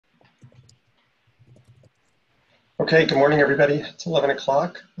Okay, good morning, everybody. It's 11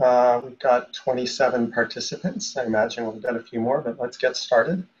 o'clock. We've got 27 participants. I imagine we'll get a few more, but let's get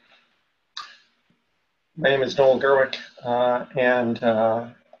started. My name is Noel Gerwick, and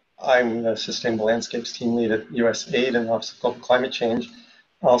I'm the Sustainable Landscapes team lead at USAID and Office of Global Climate Change.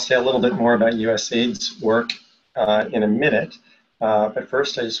 I'll say a little bit more about USAID's work in a minute, but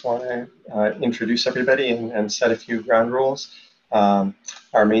first I just want to introduce everybody and set a few ground rules.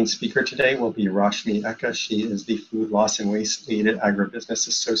 Our main speaker today will be Rashmi Eka. She is the Food Loss and Waste Lead at Agribusiness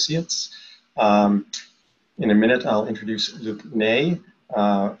Associates. In a minute, I'll introduce Luke Nye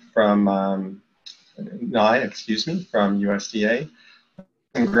from USDA.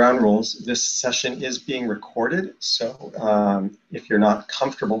 And ground rules, this session is being recorded, so if you're not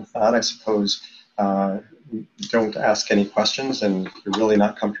comfortable with that, I suppose don't ask any questions, and if you're really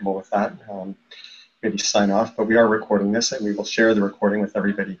not comfortable with that, maybe sign off, but we are recording this and we will share the recording with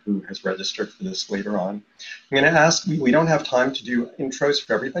everybody who has registered for this later on. I'm going to ask, we don't have time to do intros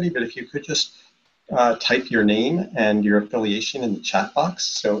for everybody, but if you could just type your name and your affiliation in the chat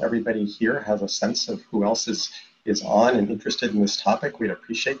box so everybody here has a sense of who else is on and interested in this topic, we'd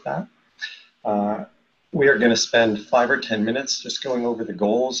appreciate that. We are going to spend 5 or 10 minutes just going over the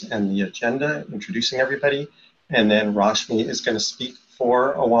goals and the agenda, introducing everybody, and then Rashmi is going to speak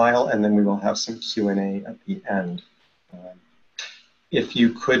for a while, and then we will have some Q&A at the end. If you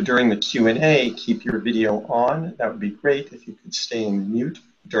could, during the Q&A, keep your video on, that would be great. If you could stay in mute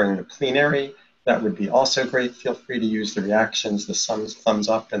during the plenary, that would be also great. Feel free to use the reactions, the thumbs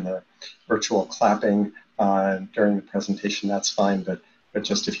up, and the virtual clapping during the presentation, that's fine, but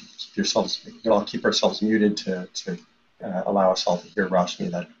just if you keep yourselves, we can all keep ourselves muted to allow us all to hear Rashmi,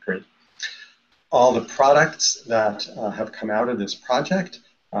 that'd be great. All the products that have come out of this project,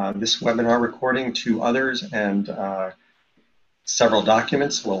 this webinar recording, 2 others, and several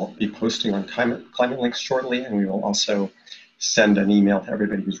documents we'll be posting on Climate Links shortly, and we will also send an email to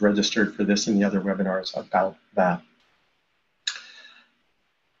everybody who's registered for this and the other webinars about that.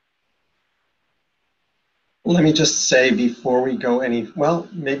 Let me just say before we go maybe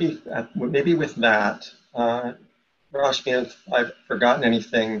with that, Rashmi, if I've forgotten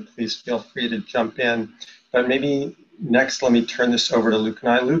anything, please feel free to jump in. But maybe next, let me turn this over to Luke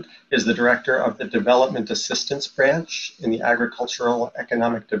Nye. Luke is the director of the Development Assistance Branch in the Agricultural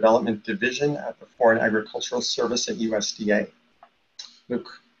Economic Development Division at the Foreign Agricultural Service at USDA. Luke.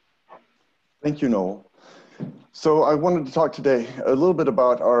 Thank you, Noel. So I wanted to talk today a little bit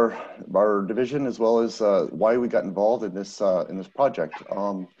about our division as well as why we got involved in this project.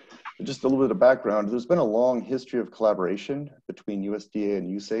 Just a little bit of background, there's been a long history of collaboration between USDA and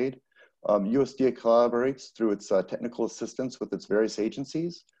USAID. USDA collaborates through its technical assistance with its various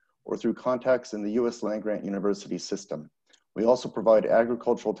agencies or through contacts in the US land-grant university system. We also provide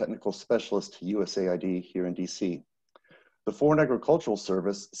agricultural technical specialists to USAID here in DC. The Foreign Agricultural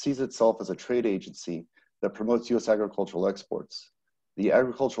Service sees itself as a trade agency that promotes US agricultural exports. The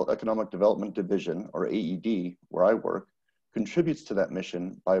Agricultural Economic Development Division, or AED, where I work, contributes to that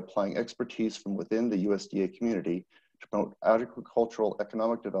mission by applying expertise from within the USDA community to promote agricultural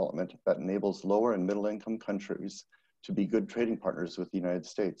economic development that enables lower and middle income countries to be good trading partners with the United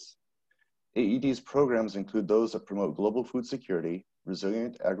States. AED's programs include those that promote global food security,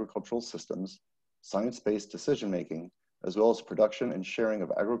 resilient agricultural systems, science-based decision-making, as well as production and sharing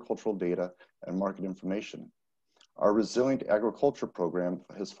of agricultural data and market information. Our Resilient Agriculture program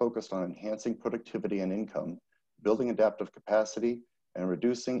has focused on enhancing productivity and income, building adaptive capacity, and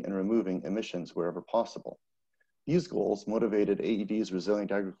reducing and removing emissions wherever possible. These goals motivated AED's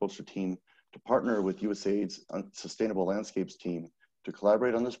Resilient Agriculture team to partner with USAID's Sustainable Landscapes team to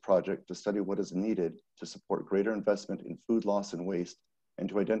collaborate on this project to study what is needed to support greater investment in food loss and waste, and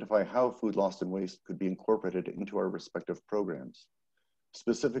to identify how food loss and waste could be incorporated into our respective programs.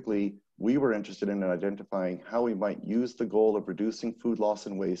 Specifically, we were interested in identifying how we might use the goal of reducing food loss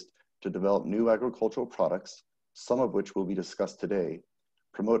and waste to develop new agricultural products, some of which will be discussed today,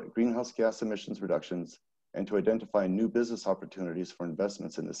 promote greenhouse gas emissions reductions, and to identify new business opportunities for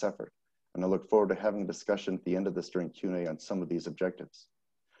investments in this effort. And I look forward to having a discussion at the end of this during Q&A on some of these objectives.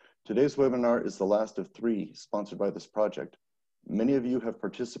 Today's webinar is the last of 3 sponsored by this project. Many of you have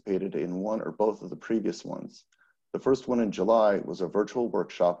participated in one or both of the previous ones. The first one in July was a virtual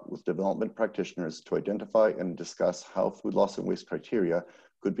workshop with development practitioners to identify and discuss how food loss and waste criteria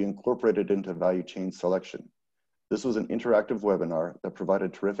could be incorporated into value chain selection. This was an interactive webinar that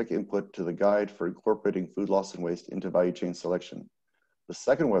provided terrific input to the guide for incorporating food loss and waste into value chain selection. The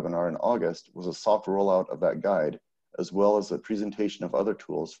second webinar in August was a soft rollout of that guide, as well as a presentation of other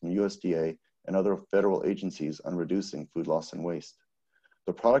tools from USDA and other federal agencies on reducing food loss and waste.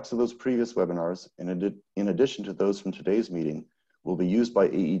 The products of those previous webinars, in addition to those from today's meeting, will be used by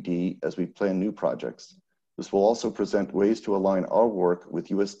AED as we plan new projects. This will also present ways to align our work with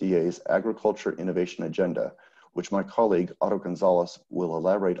USDA's Agriculture Innovation Agenda, which my colleague Otto Gonzalez will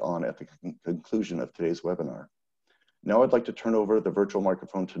elaborate on at the conclusion of today's webinar. Now I'd like to turn over the virtual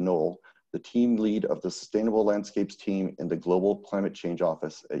microphone to Noel, the team lead of the Sustainable Landscapes team in the Global Climate Change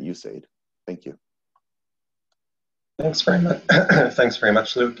Office at USAID. Thank you. Thanks very much. Thanks very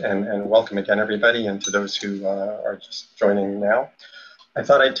much, Luke, and welcome again, everybody, and to those who are just joining now. I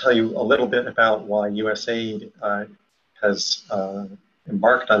thought I'd tell you a little bit about why USAID has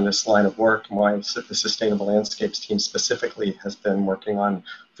embarked on this line of work and why the Sustainable Landscapes team specifically has been working on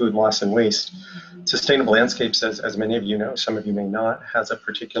food loss and waste. Sustainable Landscapes, as many of you know, some of you may not, has a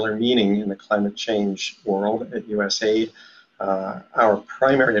particular meaning in the climate change world at USAID. Our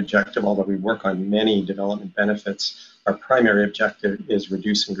primary objective, although we work on many development benefits, our primary objective is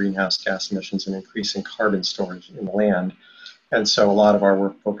reducing greenhouse gas emissions and increasing carbon storage in the land. And so a lot of our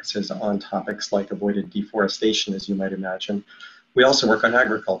work focuses on topics like avoided deforestation, as you might imagine. We also work on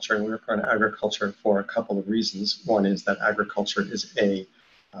agriculture, and we work on agriculture for a couple of reasons. One is that agriculture is a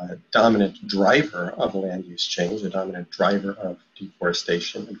dominant driver of land use change, a dominant driver of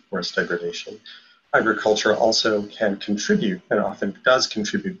deforestation and forest degradation. Agriculture also can contribute, and often does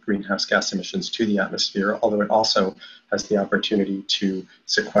contribute, greenhouse gas emissions to the atmosphere, although it also has the opportunity to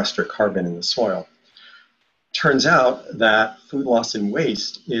sequester carbon in the soil. Turns out that food loss and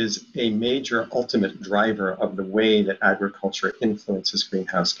waste is a major ultimate driver of the way that agriculture influences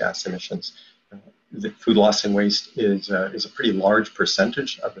greenhouse gas emissions. The food loss and waste is a pretty large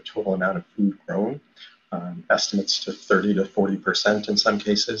percentage of the total amount of food grown. Estimates to 30 to 40% in some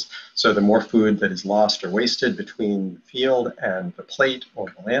cases. So the more food that is lost or wasted between the field and the plate or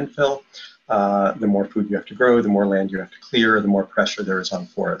the landfill, the more food you have to grow, the more land you have to clear, the more pressure there is on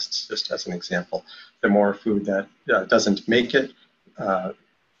forests, just as an example. The more food that doesn't make it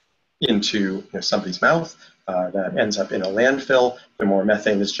into somebody's mouth, that ends up in a landfill, the more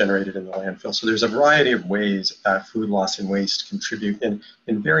methane is generated in the landfill. So there's a variety of ways that food loss and waste contribute in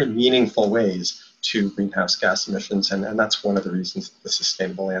very meaningful ways to greenhouse gas emissions, and that's one of the reasons the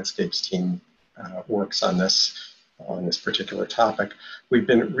Sustainable Landscapes team works on this particular topic. We've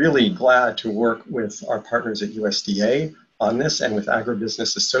been really glad to work with our partners at USDA on this and with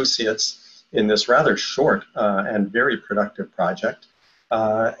Agribusiness Associates in this rather short and very productive project.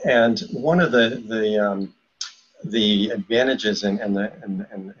 And one of the advantages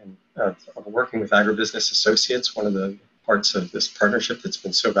of working with Agribusiness Associates, one of the parts of this partnership that's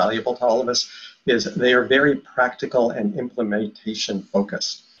been so valuable to all of us, is they are very practical and implementation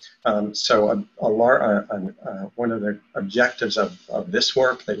focused. So one of the objectives of this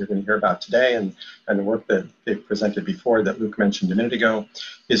work that you're going to hear about today and the work that they've presented before that Luke mentioned a minute ago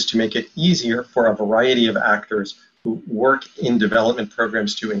is to make it easier for a variety of actors who work in development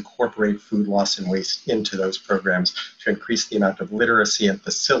programs to incorporate food loss and waste into those programs, to increase the amount of literacy and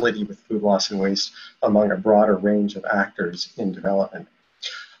facility with food loss and waste among a broader range of actors in development.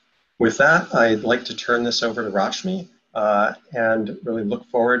 With that, I'd like to turn this over to Rashmi and really look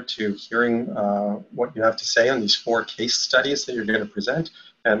forward to hearing what you have to say on these 4 case studies that you're going to present,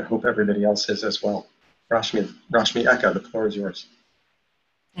 and hope everybody else is as well. Rashmi Eka, the floor is yours.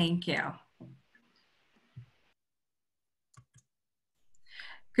 Thank you.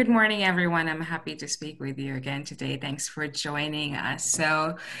 Good morning, everyone. I'm happy to speak with you again today. Thanks for joining us.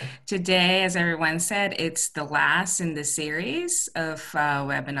 So today, as everyone said, it's the last in the series of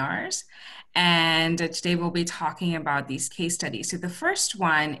webinars. And today we'll be talking about these case studies. So the first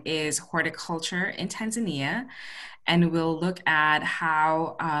one is horticulture in Tanzania. And we'll look at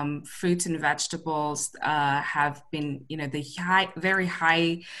how fruits and vegetables have been, the very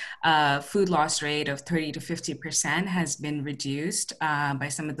high food loss rate of 30 to 50% has been reduced by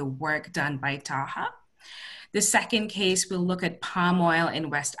some of the work done by Taha. The second case, we'll look at palm oil in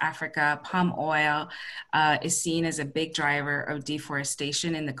West Africa. Palm oil is seen as a big driver of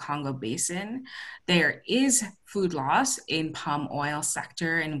deforestation in the Congo Basin. There is food loss in palm oil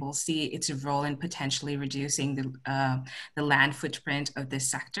sector, and we'll see its role in potentially reducing the land footprint of this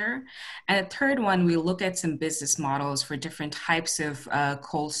sector. And the third one, we'll look at some business models for different types of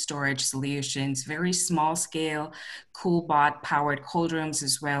cold storage solutions, very small scale, cool-bot powered cold rooms,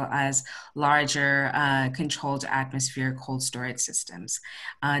 as well as larger controlled atmosphere cold storage systems.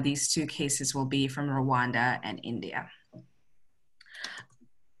 These 2 cases will be from Rwanda and India.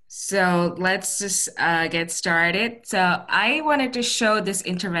 So let's just get started. So I wanted to show this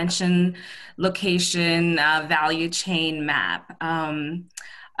intervention location value chain map.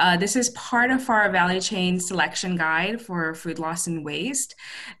 This is part of our value chain selection guide for food loss and waste.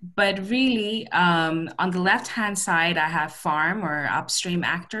 But really, on the left-hand side, I have farm or upstream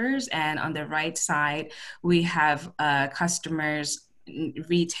actors, and on the right side, we have customers,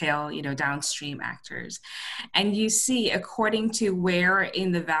 retail, downstream actors. And you see, according to where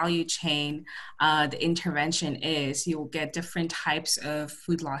in the value chain the intervention is, you will get different types of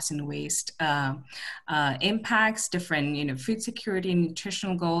food loss and waste impacts, different food security and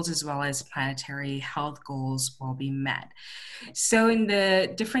nutritional goals, as well as planetary health goals will be met. So in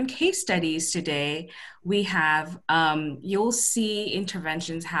the different case studies today, we have, you'll see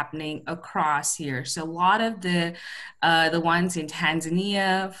interventions happening across here. So a lot of the ones in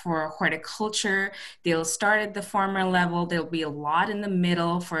Tanzania for horticulture, they'll start at the farmer level. There'll be a lot in the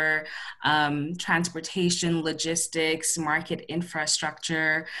middle for transportation, logistics, market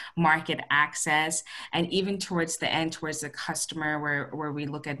infrastructure, market access, and even towards the end, towards the customer, where we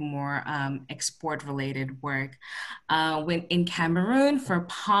look at more export-related work. When in Cameroon for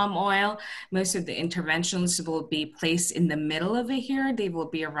palm oil, most of the interventions will be placed in the middle of it here. They will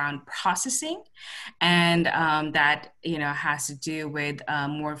be around processing, and that has to do with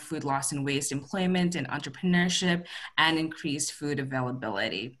more food loss and waste, employment and entrepreneurship, and increased food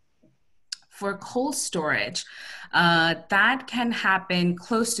availability. For cold storage, that can happen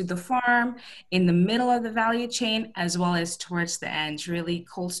close to the farm, in the middle of the value chain, as well as towards the end. Really,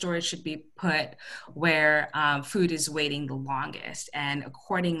 cold storage should be put where food is waiting the longest, and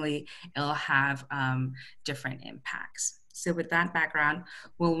accordingly, it'll have different impacts. So with that background,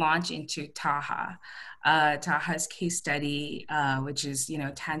 we'll launch into Taha. Taha's case study, which is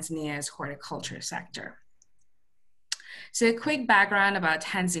Tanzania's horticulture sector. So a quick background about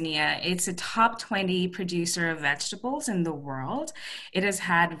Tanzania. It's a top 20 producer of vegetables in the world. It has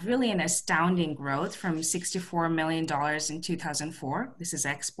had really an astounding growth from $64 million in 2004, this is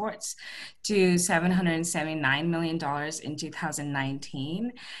exports, to $779 million in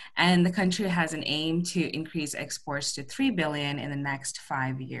 2019. And the country has an aim to increase exports to $3 billion in the next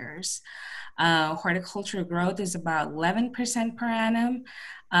 5 years. Horticulture growth is about 11% per annum.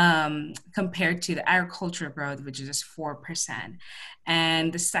 Compared to the agriculture growth, which is just 4%.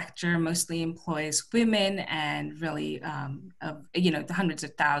 And the sector mostly employs women and really, the hundreds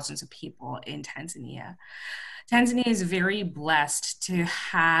of thousands of people in Tanzania. Tanzania is very blessed to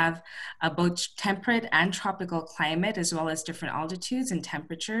have both temperate and tropical climate, as well as different altitudes and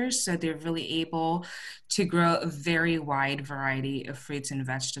temperatures. So they're really able to grow a very wide variety of fruits and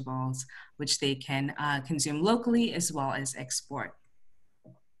vegetables, which they can consume locally as well as export.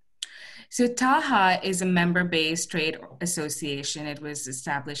 So Taha is a member-based trade association. It was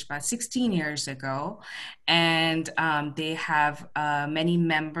established about 16 years ago, and they have many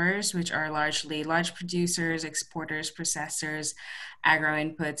members, which are largely large producers, exporters, processors, agro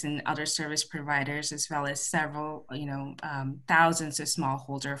inputs, and other service providers, as well as several, thousands of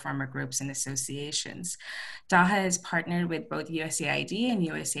smallholder farmer groups and associations. Taha has partnered with both USAID and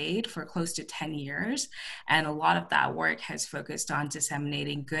USAID for close to 10 years, and a lot of that work has focused on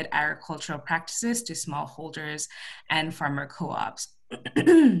disseminating good agricultural practices to smallholders and farmer co-ops.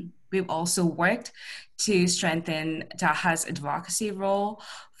 We've also worked to strengthen Taha's advocacy role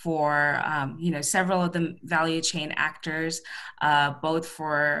for several of the value chain actors, both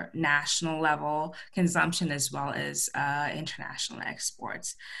for national level consumption as well as international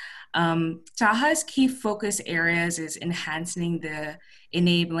exports. Taha's key focus areas is enhancing the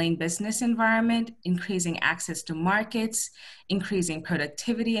enabling business environment, increasing access to markets, increasing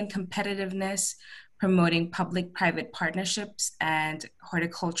productivity and competitiveness, promoting public-private partnerships and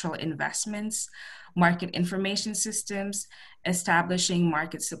horticultural investments, market information systems, establishing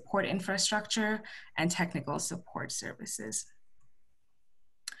market support infrastructure, and technical support services.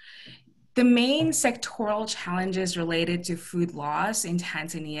 The main sectoral challenges related to food loss in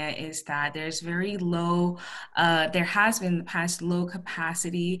Tanzania is that there's very low, there has been in the past low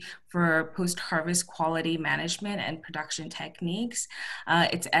capacity for post-harvest quality management and production techniques.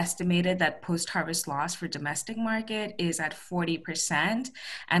 It's estimated that post-harvest loss for domestic market is at 40%,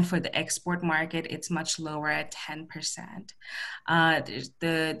 and for the export market, it's much lower at 10%.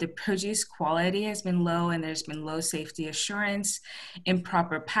 The produce quality has been low, and there's been low safety assurance,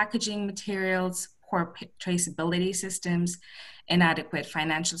 improper packaging materials, poor traceability systems, inadequate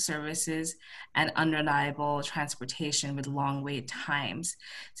financial services, and unreliable transportation with long wait times.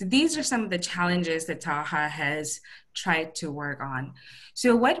 So these are some of the challenges that Taha has tried to work on.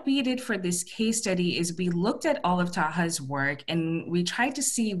 So what we did for this case study is we looked at all of Taha's work and we tried to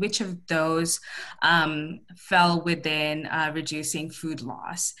see which of those fell within reducing food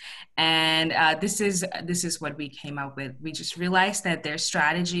loss. And this is what we came up with. We just realized that their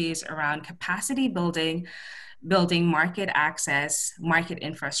strategies around capacity building, market access, market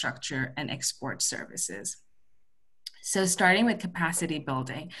infrastructure, and export services. So starting with capacity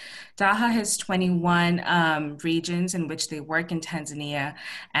building, Taha has 21 regions in which they work in Tanzania,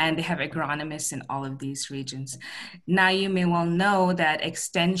 and they have agronomists in all of these regions. Now, you may well know that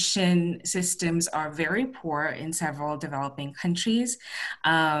extension systems are very poor in several developing countries,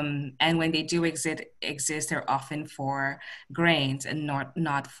 and when they do exist, they're often for grains and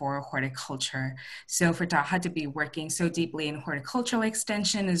not for horticulture. So for Taha to be working so deeply in horticultural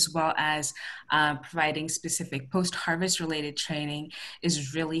extension, as well as providing specific post-harvest related training,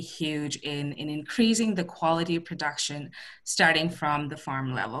 is really huge in increasing the quality of production starting from the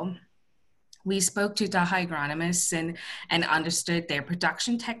farm level. We spoke to Taha agronomists and understood their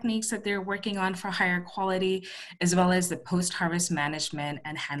production techniques that they're working on for higher quality, as well as the post-harvest management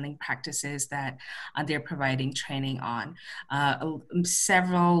and handling practices that they're providing training on.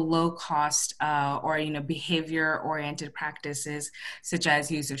 Several low-cost or behavior-oriented practices, such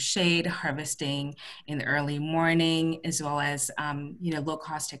as use of shade, harvesting in the early morning, as well as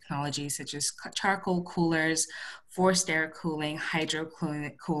low-cost technologies such as charcoal coolers, forced air cooling, hydro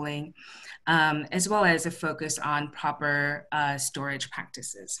cooling, as well as a focus on proper storage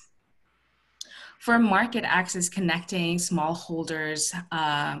practices. For market access, connecting smallholders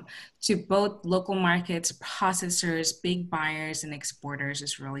to both local markets, processors, big buyers, and exporters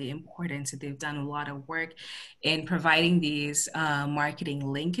is really important. So they've done a lot of work in providing these marketing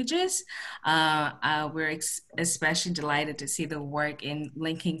linkages. We're especially delighted to see the work in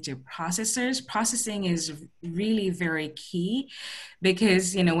linking to processors. Processing is really very key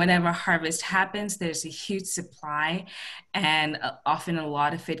because, whenever harvest happens, there's a huge supply, and often a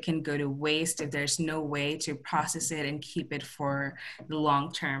lot of it can go to waste if there's no way to process it and keep it for the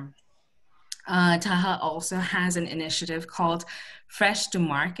long term. Taha also has an initiative called Fresh to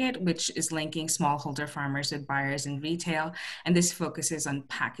Market, which is linking smallholder farmers with buyers in retail, and this focuses on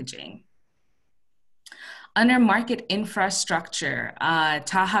packaging. Under market infrastructure,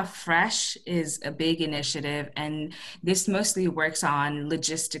 Taha Fresh is a big initiative, and this mostly works on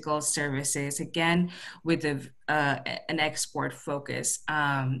logistical services, again, with an export focus.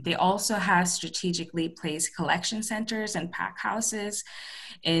 They also have strategically placed collection centers and pack houses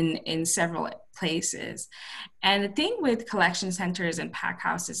in several places. And the thing with collection centers and pack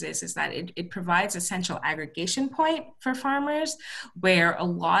houses is that it provides a central aggregation point for farmers where a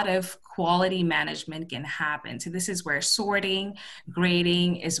lot of quality management can happen. So this is where sorting,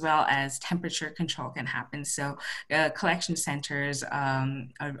 grading, as well as temperature control can happen. So collection centers are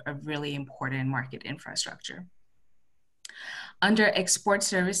really important market infrastructure. Under export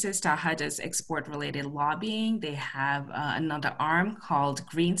services, Taha does export-related lobbying. They have another arm called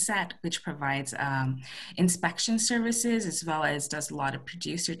GreenSet, which provides inspection services, as well as does a lot of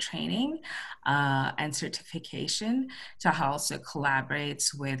producer training and certification. Taha also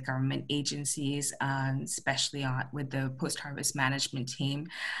collaborates with government agencies, especially with the post-harvest management team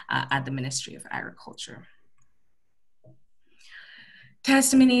at the Ministry of Agriculture.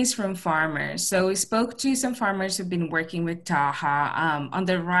 Testimonies from farmers. So we spoke to some farmers who've been working with Taha. On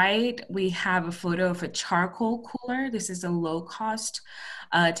the right, we have a photo of a charcoal cooler. This is a low-cost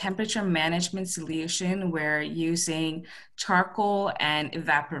temperature management solution where using charcoal and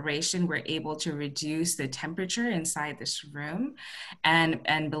evaporation, we're able to reduce the temperature inside this room.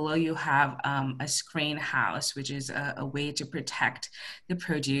 And below you have a screen house, which is a way to protect the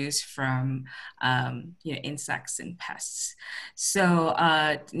produce from insects and pests. So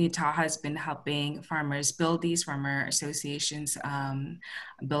Taha has been helping farmers build these, farmer associations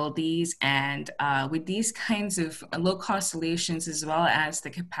build these, and with these kinds of low-cost solutions, as well as the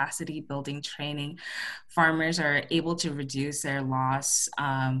capacity building training, farmers are able to reduce their loss,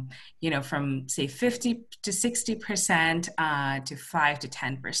 from say 50 to 60% to 5 to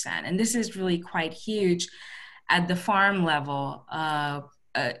 10%. And this is really quite huge at the farm level.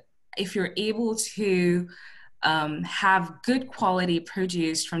 If you're able to have good quality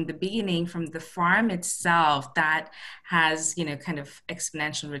produce from the beginning, from the farm itself, that has kind of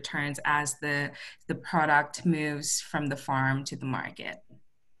exponential returns as the product moves from the farm to the market.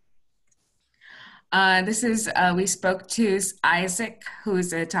 We spoke to Isaac,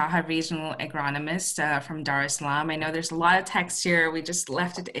 who's a Taha regional agronomist from Dar es Salaam. I know there's a lot of text here. We just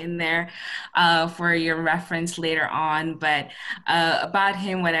left it in there for your reference later on. But about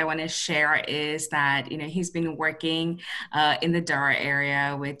him, what I want to share is that, he's been working in the Dar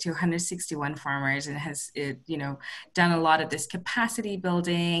area with 261 farmers and has, done a lot of this capacity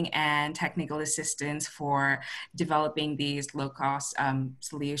building and technical assistance for developing these low-cost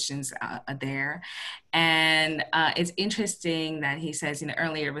solutions there. And it's interesting that he says,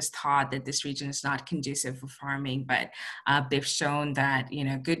 earlier it was thought that this region is not conducive for farming, but they've shown that,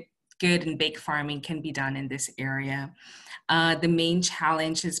 good and big farming can be done in this area. The main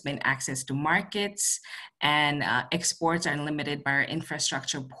challenge has been access to markets, and exports are limited by our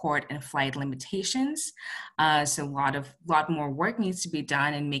infrastructure, port, and flight limitations. So a lot more work needs to be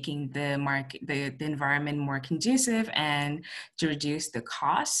done in making the environment more conducive and to reduce the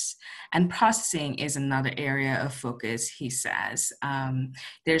costs. And processing is another area of focus, he says.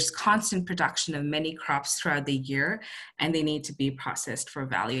 There's constant production of many crops throughout the year, and they need to be processed for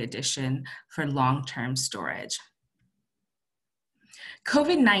value addition for long-term storage.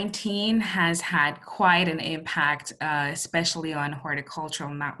 COVID-19 has had quite an impact, especially on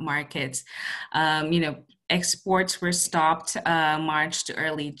horticultural markets. Exports were stopped March to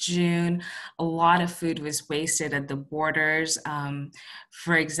early June. A lot of food was wasted at the borders.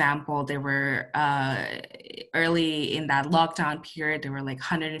 For example, there were early in that lockdown period, there were like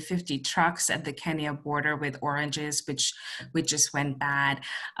 150 trucks at the Kenya border with oranges, which just went bad.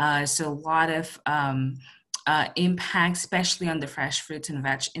 So a lot of impact, especially on the fresh fruits and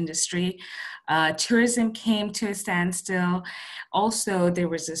veg industry. Tourism came to a standstill. Also, there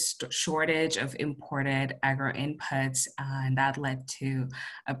was a shortage of imported agro inputs, and that led to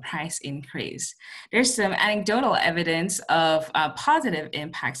a price increase. There's some anecdotal evidence of positive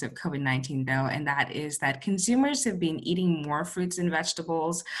impacts of COVID-19, though, and that is that consumers have been eating more fruits and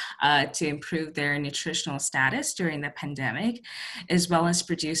vegetables to improve their nutritional status during the pandemic, as well as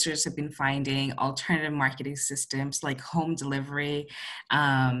producers have been finding alternative marketing systems like home delivery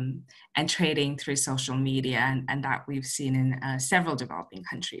and trading through social media, and that we've seen in several developing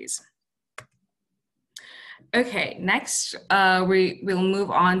countries. Okay, next we'll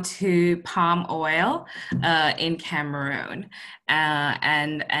move on to palm oil in Cameroon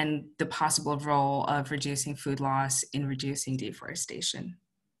and the possible role of reducing food loss in reducing deforestation.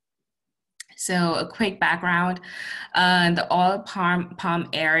 So a quick background, the oil palm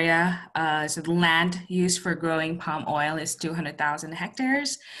area, so the land used for growing palm oil is 200,000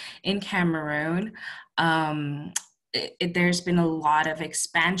 hectares in Cameroon. There's been a lot of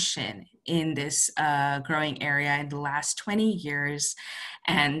expansion in this growing area in the last 20 years,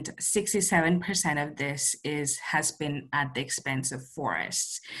 and 67% of this has been at the expense of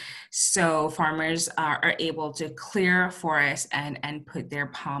forests. So farmers are able to clear forests and put their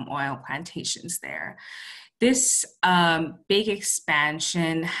palm oil plantations there. This big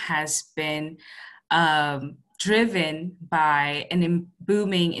expansion has been driven by a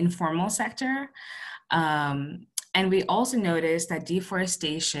booming informal sector. And we also noticed that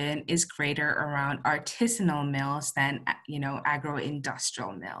deforestation is greater around artisanal mills than,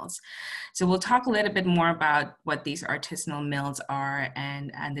 agro-industrial mills. So we'll talk a little bit more about what these artisanal mills are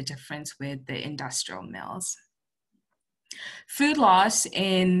and the difference with the industrial mills. Food loss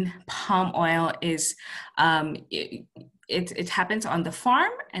in palm oil is, it happens on the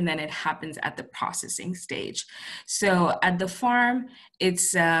farm, and then it happens at the processing stage. So at the farm,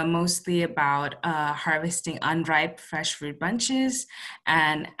 it's mostly about harvesting unripe fresh fruit bunches.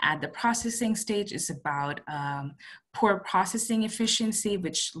 And at the processing stage, it's about poor processing efficiency,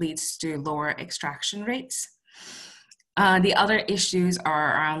 which leads to lower extraction rates. The other issues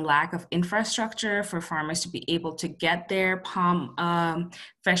are around lack of infrastructure for farmers to be able to get their palm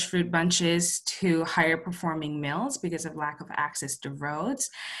fresh fruit bunches to higher performing mills because of lack of access to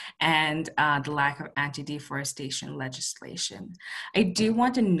roads and the lack of anti-deforestation legislation. I do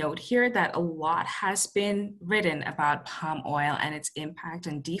want to note here that a lot has been written about palm oil and its impact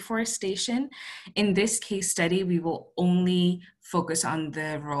on deforestation. In this case study, we will only focus on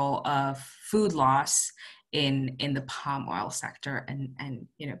the role of food loss in the palm oil sector, and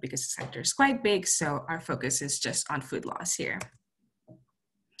because the sector is quite big, so our focus is just on food loss here.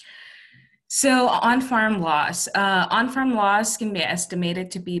 So on-farm loss. On-farm loss can be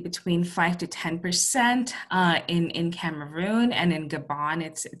estimated to be between 5 to 10% in Cameroon, and in Gabon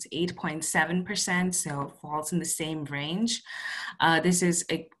it's 8.7%, so it falls in the same range. This is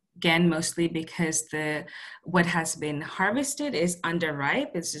again, mostly because what has been harvested is underripe.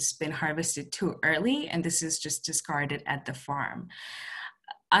 It's just been harvested too early, and this is just discarded at the farm.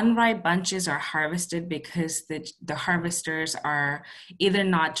 unripe bunches are harvested because the harvesters are either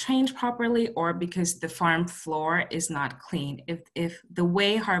not trained properly or because the farm floor is not clean. If the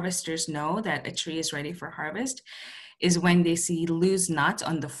way harvesters know that a tree is ready for harvest is when they see loose nuts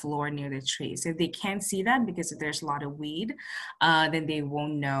on the floor near the tree. So if they can't see that because there's a lot of weed, then they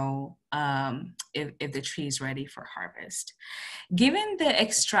won't know if the tree is ready for harvest. Given the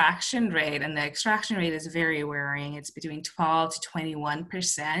extraction rate, and the extraction rate is very varying, it's between 12 to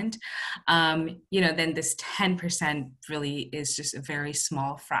 21%, then this 10% really is just a very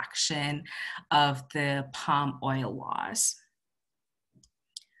small fraction of the palm oil loss.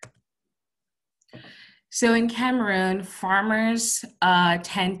 So in Cameroon, farmers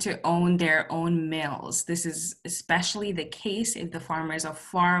tend to own their own mills. This is especially the case if the farmers are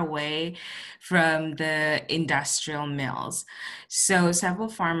far away from the industrial mills. So several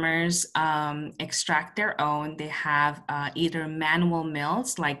farmers extract their own. They have either manual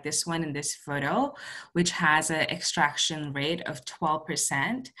mills like this one in this photo, which has an extraction rate of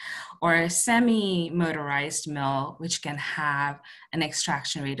 12%, or a semi-motorized mill, which can have an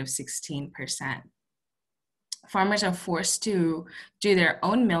extraction rate of 16%. Farmers are forced to do their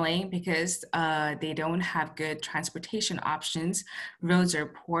own milling because they don't have good transportation options. Roads are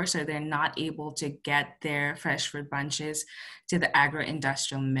poor, so they're not able to get their fresh fruit bunches to the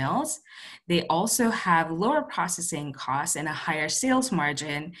agro-industrial mills. They also have lower processing costs and a higher sales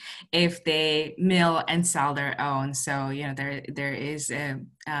margin if they mill and sell their own. So, there is an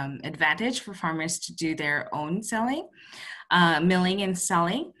advantage for farmers to do their own milling and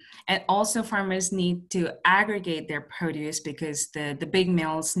selling. And also farmers need to aggregate their produce because the big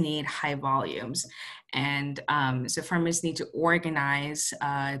mills need high volumes. And so farmers need to organize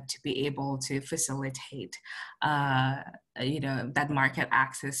to be able to facilitate, that market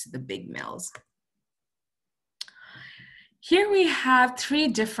access to the big mills. Here we have three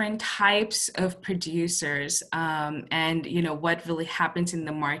different types of producers and what really happens in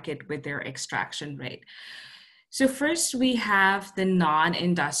the market with their extraction rate. So first we have the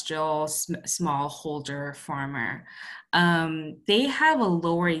non-industrial smallholder farmer. They have a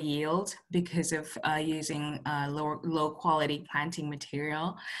lower yield because of using low quality planting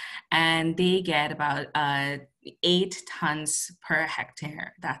material, and they get about 8 tons per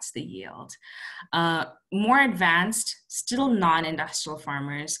hectare. That's the yield. More advanced, still non-industrial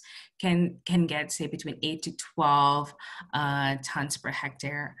farmers can get, say, between 8 to 12 tons per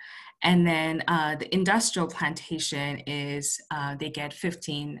hectare. And then the industrial plantation is, they get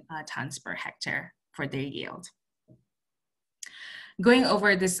 15 tons per hectare for their yield. Going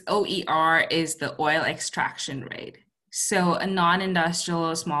over this OER is the oil extraction rate. So a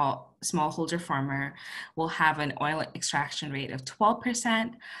non-industrial smallholder farmer will have an oil extraction rate of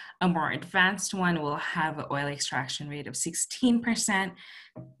 12%. A more advanced one will have an oil extraction rate of 16%.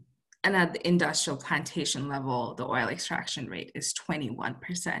 And at the industrial plantation level, the oil extraction rate is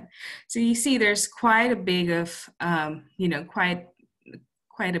 21%. So you see there's quite a big of, quite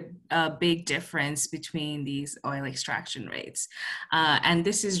a big difference between these oil extraction rates. And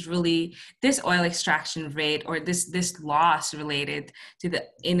this is really, this oil extraction rate, or this loss related to the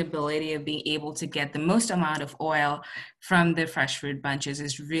inability of being able to get the most amount of oil from the fresh fruit bunches,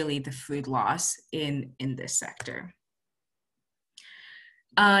 is really the food loss in this sector.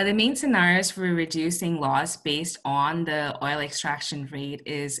 The main scenarios for reducing loss based on the oil extraction rate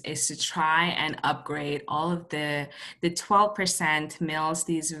is to try and upgrade all of the 12% mills,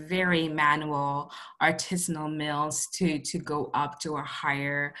 these very manual artisanal mills, to go up to a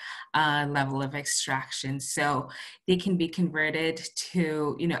higher level of extraction. So they can be converted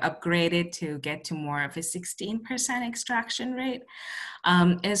to, upgraded to get to more of a 16% extraction rate.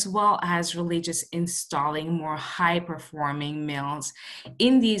 As well as really just installing more high performing mills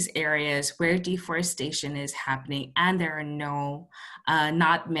in these areas where deforestation is happening and there are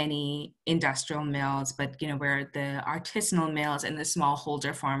not many industrial mills, but where the artisanal mills and the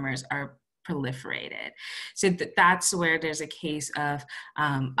smallholder farmers are proliferated. So that's where there's a case of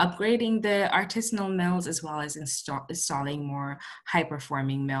upgrading the artisanal mills, as well as installing more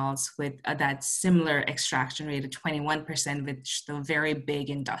high-performing mills with that similar extraction rate of 21%, which the very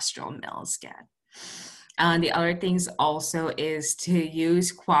big industrial mills get. The other things also is to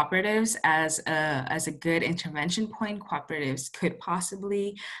use cooperatives as a good intervention point. Cooperatives could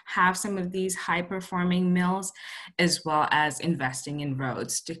possibly have some of these high-performing mills, as well as investing in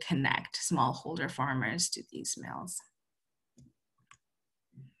roads to connect smallholder farmers to these mills.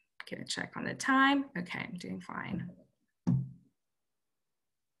 Gonna check on the time. Okay, I'm doing fine.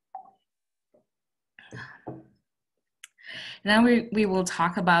 Now we will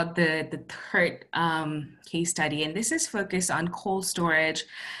talk about the third case study, and this is focused on cold storage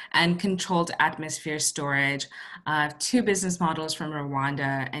and controlled atmosphere storage, two business models from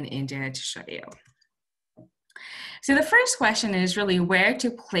Rwanda and India to show you. So the first question is really where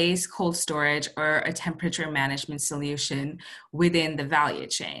to place cold storage or a temperature management solution within the value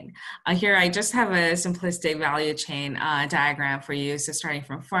chain. Here I just have a simplistic value chain diagram for you. So starting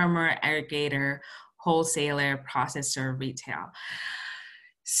from farmer, aggregator, wholesaler, processor, retail.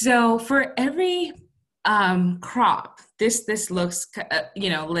 So for every crop, this looks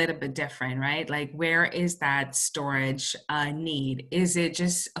a little bit different, right? Like where is that storage need? Is it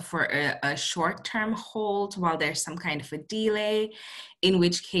just for a short-term hold while there's some kind of a delay, in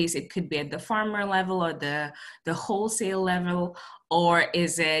which case it could be at the farmer level or the wholesale level, or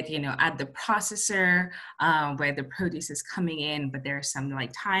is it at the processor where the produce is coming in, but there's some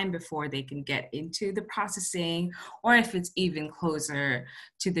like time before they can get into the processing, or if it's even closer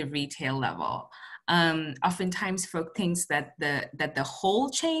to the retail level. Oftentimes folk thinks that the whole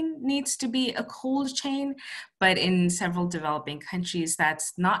chain needs to be a cold chain, but in several developing countries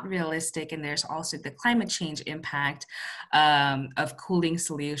that's not realistic, and there's also the climate change impact of cooling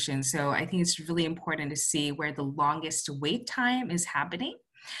solutions. So I think it's really important to see where the longest wait time is happening.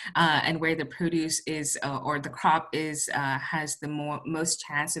 And where the produce is or the crop is has the most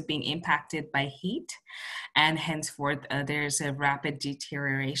chance of being impacted by heat, and henceforth there's a rapid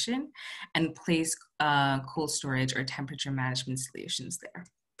deterioration, and place cold storage or temperature management solutions there.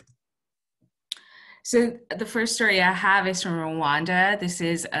 So the first story I have is from Rwanda. This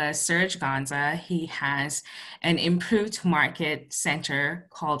is Serge Ganza. He has an improved market center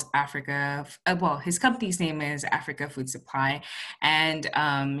called Africa. Well, his company's name is Africa Food Supply, and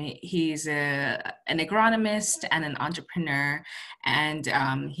he's an agronomist and an entrepreneur, and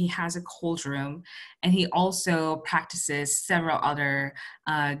he has a cold room, and he also practices several other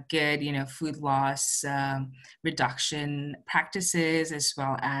good, food loss reduction practices, as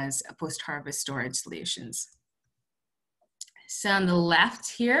well as post-harvest storage solutions. So on the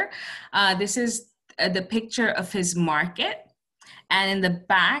left here, this is the picture of his market. And in the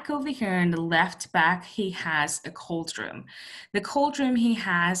back over here, in the left back, he has a cold room. The cold room he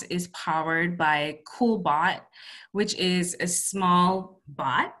has is powered by CoolBot, which is a small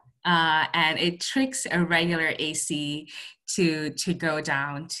bot, and it tricks a regular AC to go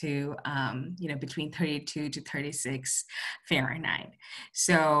down to between 32 to 36 Fahrenheit.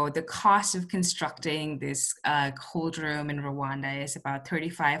 So the cost of constructing this cold room in Rwanda is about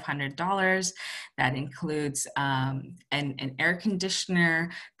 $3,500. That includes an air conditioner,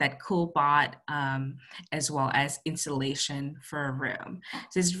 that CoolBot, as well as insulation for a room.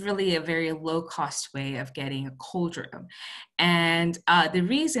 So it's really a very low cost way of getting a cold room. And the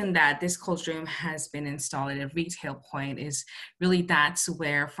reason that this cold room has been installed at a retail point is really that's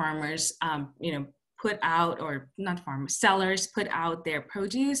where farmers, put out, or not farmers, sellers put out their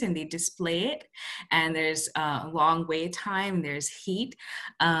produce and they display it. And there's a long wait time, there's heat,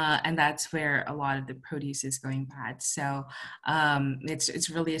 and that's where a lot of the produce is going bad. So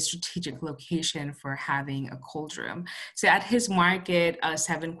it's really a strategic location for having a cold room. So at his market,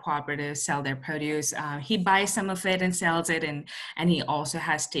 7 cooperatives sell their produce. He buys some of it and sells it, and he also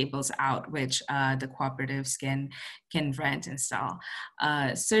has tables out, which the cooperatives can rent and sell.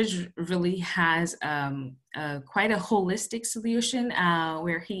 Serge really has quite a holistic solution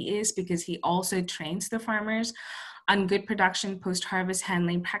where he is, because he also trains the farmers on good production post-harvest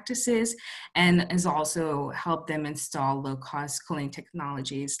handling practices, and has also helped them install low-cost cooling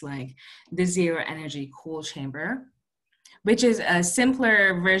technologies like the zero energy cool chamber, which is a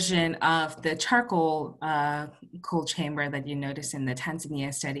simpler version of the charcoal cool chamber that you notice in the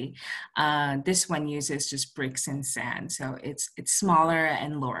Tanzania study. This one uses just bricks and sand, so it's smaller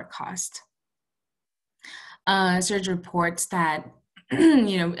and lower cost. Serge reports that,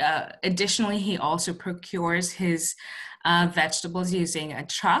 additionally, he also procures his vegetables using a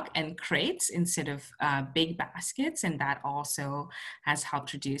truck and crates instead of big baskets, and that also has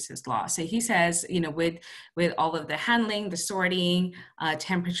helped reduce his loss. So he says, with all of the handling, the sorting,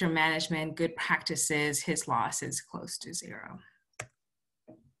 temperature management, good practices, his loss is close to zero.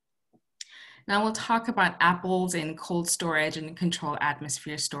 Now we'll talk about apples in cold storage and controlled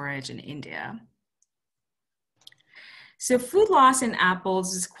atmosphere storage in India. So food loss in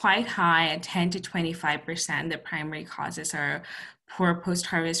apples is quite high at 10 to 25%. The primary causes are poor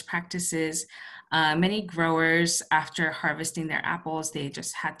post-harvest practices, Many growers, after harvesting their apples, they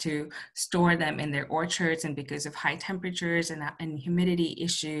just had to store them in their orchards, and because of high temperatures and humidity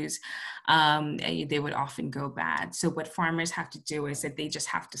issues, they would often go bad. So what farmers have to do is that they just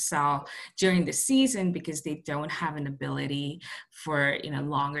have to sell during the season because they don't have an ability for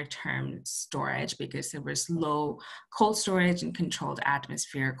longer term storage, because there was low cold storage and controlled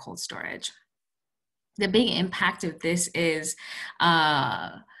atmosphere cold storage. The big impact of this is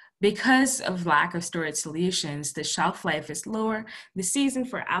because of lack of storage solutions, the shelf life is lower, the season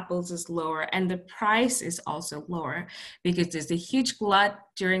for apples is lower, and the price is also lower because there's a huge glut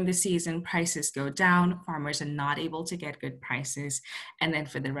during the season, prices go down, farmers are not able to get good prices, and then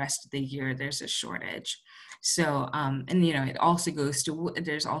for the rest of the year, there's a shortage. So, and it also goes to,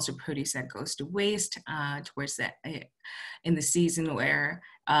 there's also produce that goes to waste towards that in the season where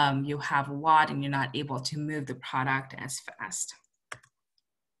you have a lot and you're not able to move the product as fast.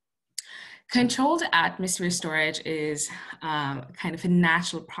 Controlled atmosphere storage is kind of a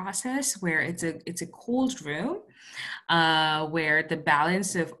natural process where it's a cold room where the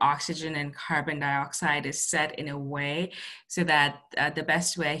balance of oxygen and carbon dioxide is set in a way so that the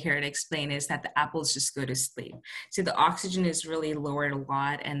best way here to explain is that the apples just go to sleep. So the oxygen is really lowered a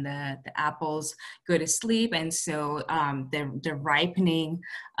lot and the apples go to sleep, and so the ripening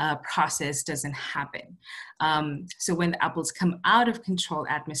process doesn't happen. So when the apples come out of controlled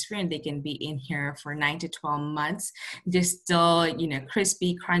atmosphere and they can be in here for 9 to 12 months, they're still,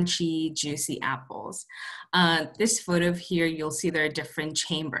 crispy, crunchy, juicy apples. This photo here, you'll see there are different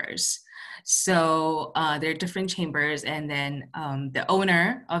chambers. So there are different chambers, and then the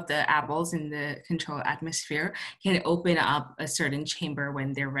owner of the apples in the controlled atmosphere can open up a certain chamber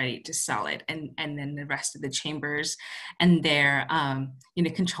when they're ready to sell it, and then the rest of the chambers and their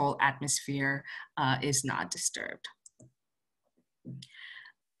controlled atmosphere is not disturbed.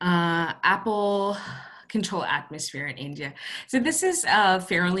 Apple control atmosphere in India. So this is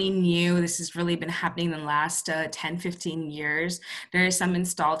fairly new. This has really been happening in the last 10, 15 years. There is some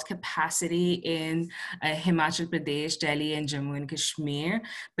installed capacity in Himachal Pradesh, Delhi, and Jammu and Kashmir,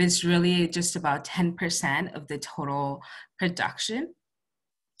 but it's really just about 10% of the total production.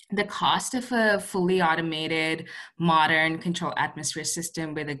 The cost of a fully automated, modern controlled atmosphere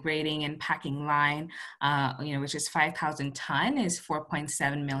system with a grading and packing line, which is 5,000 ton, is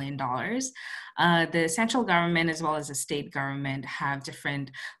 $4.7 million. The central government as well as the state government have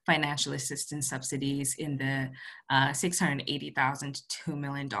different financial assistance subsidies in the $680,000 to $2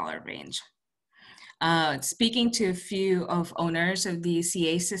 million range. Speaking to a few of owners of the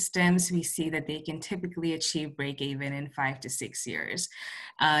CA systems, we see that they can typically achieve break-even in 5 to 6 years,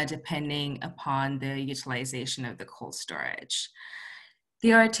 depending upon the utilization of the cold storage.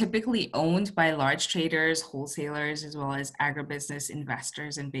 They are typically owned by large traders, wholesalers, as well as agribusiness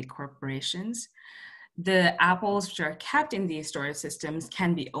investors and big corporations. The apples which are kept in these storage systems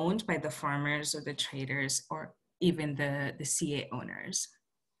can be owned by the farmers or the traders or even the CA owners.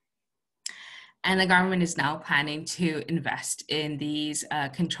 And the government is now planning to invest in these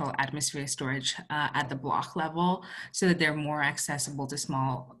controlled atmosphere storage at the block level so that they're more accessible to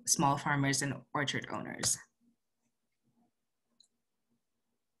small farmers and orchard owners.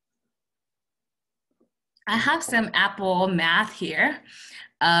 I have some apple math here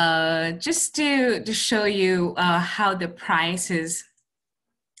just to show you how the price has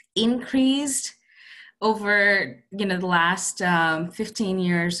increased over the last 15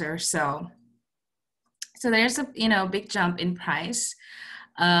 years or so. So there's a big jump in price,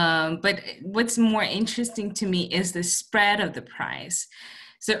 but what's more interesting to me is the spread of the price.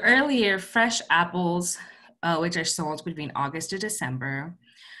 So earlier, fresh apples, which are sold between August to December,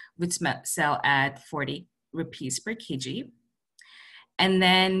 would sell at 40 rupees per kg. And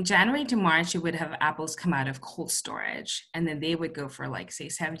then January to March, you would have apples come out of cold storage, and then they would go for like, say,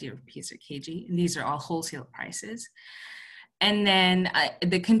 70 rupees per kg. And these are all wholesale prices. And then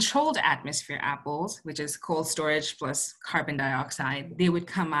the controlled atmosphere apples, which is cold storage plus carbon dioxide, they would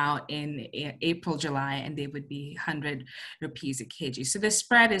come out in April, July, and they would be 100 rupees a kg. So the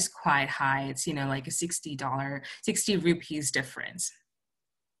spread is quite high. It's, like a $60 rupees difference.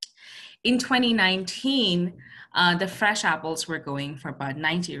 In 2019, the fresh apples were going for about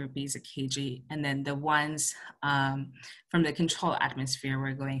 90 rupees a kg, and then the ones from the controlled atmosphere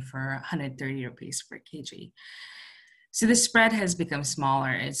were going for 130 rupees per kg. So the spread has become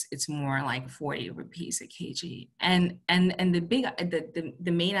smaller. It's more like 40 rupees a kg. And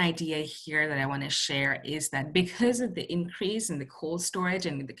the main idea here that I want to share is that because of the increase in the cold storage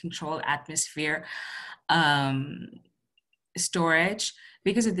and the controlled atmosphere storage,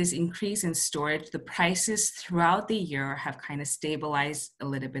 because of this increase in storage, the prices throughout the year have kind of stabilized a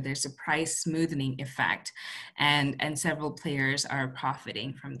little bit. There's a price smoothing effect, and several players are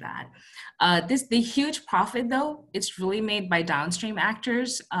profiting from that. The huge profit, though, it's really made by downstream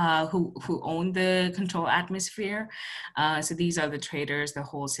actors who own the control atmosphere. So these are the traders, the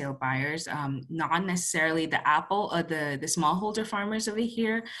wholesale buyers, not necessarily the apple or the smallholder farmers over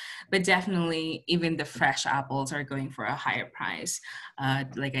here, but definitely even the fresh apples are going for a higher price.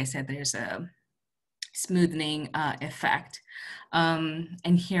 Like I said, there's a smoothing effect.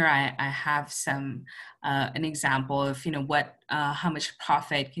 And here I have some an example of how much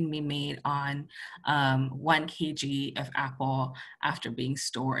profit can be made on 1 kg of apple after being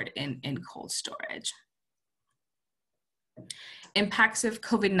stored in cold storage. Impacts of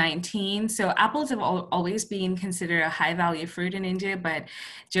COVID-19. So apples have always been considered a high value fruit in India, but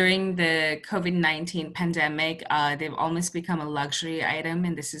during the COVID-19 pandemic, they've almost become a luxury item.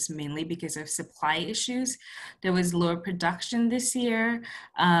 And this is mainly because of supply issues. There was lower production this year,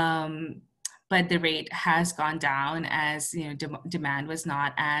 but the rate has gone down as demand was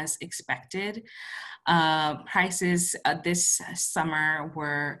not as expected. Prices this summer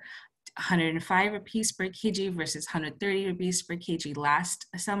were 105 rupees per kg versus 130 rupees per kg last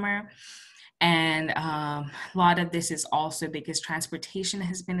summer. And a lot of this is also because transportation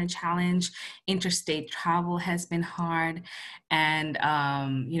has been a challenge. Interstate travel has been hard. And,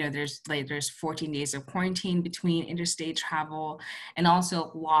 there's 14 days of quarantine between interstate travel. And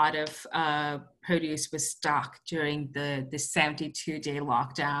also a lot of produce was stocked during the 72-day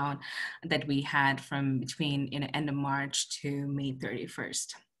lockdown that we had from between end of March to May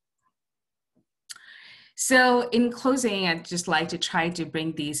 31st. So in closing, I'd just like to try to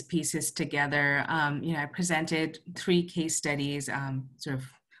bring these pieces together. I presented 3 case studies, sort of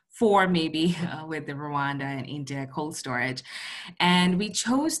 4 maybe, with the Rwanda and India cold storage. And we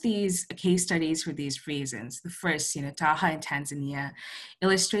chose these case studies for these reasons. The first, Taha in Tanzania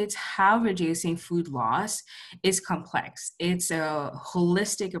illustrates how reducing food loss is complex. It's a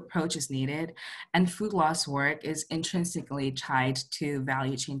holistic approach is needed, and food loss work is intrinsically tied to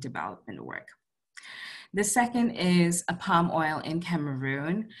value chain development work. The second is a palm oil in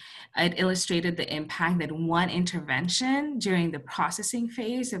Cameroon. It illustrated the impact that one intervention during the processing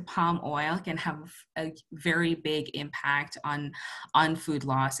phase of palm oil can have a very big impact on food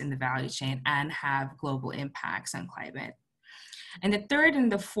loss in the value chain and have global impacts on climate. And the third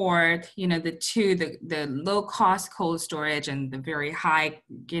and the fourth, the low cost cold storage and the very high,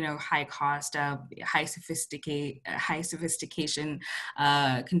 high cost, high sophistication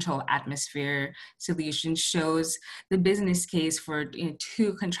control atmosphere solution shows the business case for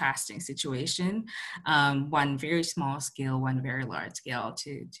 2 contrasting situations, one very small scale, one very large scale,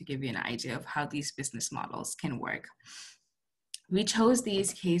 to give you an idea of how these business models can work. We chose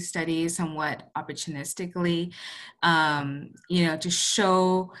these case studies somewhat opportunistically, to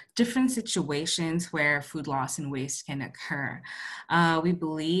show different situations where food loss and waste can occur. We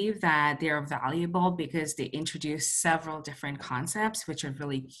believe that they are valuable because they introduce several different concepts which are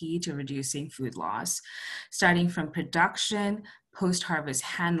really key to reducing food loss, starting from production, post-harvest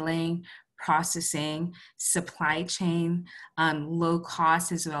handling, processing, supply chain, low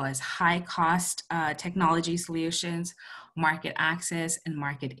cost as well as high cost technology solutions, market access and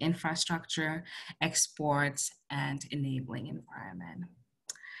market infrastructure, exports, and enabling environment.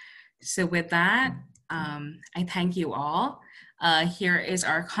 So with that, I thank you all. Here is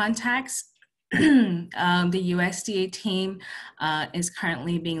our contacts. The USDA team is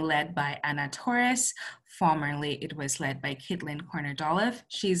currently being led by Anna Torres. Formerly, it was led by Caitlin Corner-Dolliff.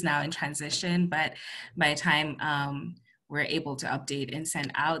 She's now in transition, but by the time we're able to update and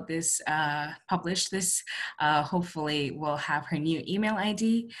send out this, publish this, hopefully we'll have her new email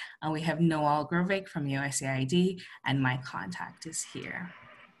ID. We have Noel Grovic from USAID, and my contact is here.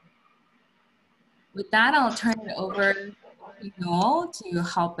 With that, I'll turn it over to Noel to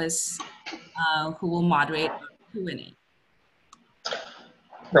help us, who will moderate our Q&A.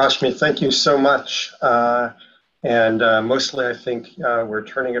 Rashmi, thank you so much. Mostly I think we're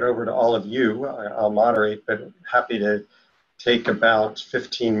turning it over to all of you. I'll moderate, but happy to take about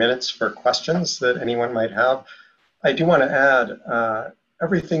 15 minutes for questions that anyone might have. I do want to add,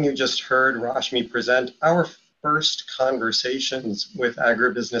 everything you just heard Rashmi present, our first conversations with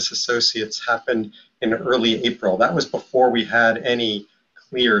Agribusiness Associates happened in early April. That was before we had any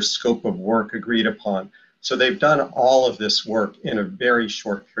clear scope of work agreed upon. So they've done all of this work in a very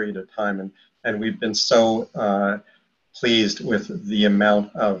short period of time, and we've been so pleased with the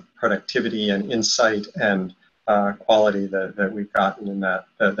amount of productivity and insight and quality that we've gotten in that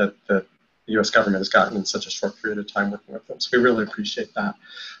the U.S. government has gotten in such a short period of time working with them. So we really appreciate that.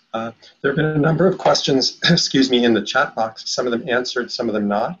 There have been a number of questions, excuse me, in the chat box. Some of them answered, some of them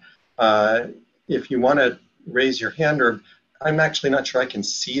not. If you want to raise your hand, or I'm actually not sure I can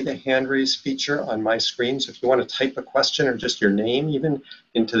see the hand raise feature on my screen. So if you want to type a question or just your name even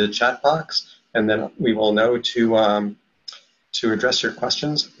into the chat box, and then we will know to address your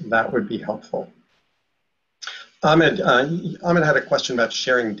questions, that would be helpful. Ahmed had a question about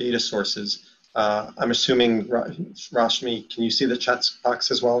sharing data sources. I'm assuming, Rashmi, can you see the chat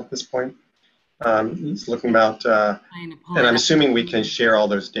box as well at this point? He's looking about, and I'm assuming we can share all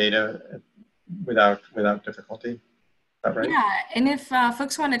those data without difficulty. Is that right? Yeah, and if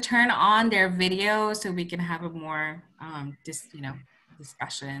folks want to turn on their video so we can have a more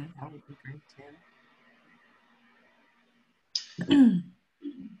discussion, that would be great too.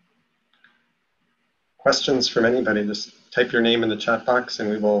 Questions from anybody, just type your name in the chat box and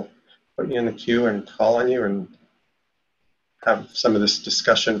we will put you in the queue and call on you and have some of this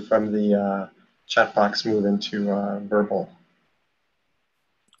discussion from the chat box move into verbal.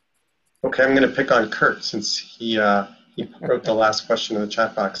 Okay, I'm going to pick on Kurt since he wrote the last question in the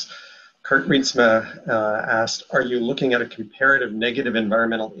chat box. Kurt Rietzma asked, are you looking at a comparative negative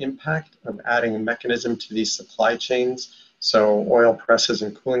environmental impact of adding a mechanism to these supply chains, so oil presses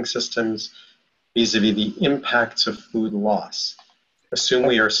and cooling systems, vis-a-vis the impacts of food loss? Assume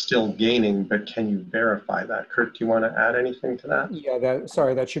we are still gaining, but can you verify that? Kurt, do you want to add anything to that? Yeah,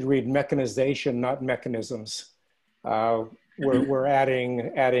 sorry, that should read mechanization, not mechanisms. We're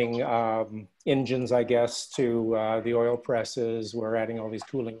adding engines, I guess, to the oil presses. We're adding all these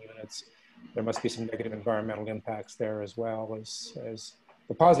cooling units. There must be some negative environmental impacts there as well as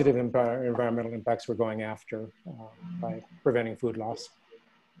the positive environmental impacts we're going after by preventing food loss.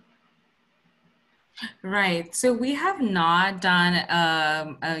 Right. So we have not done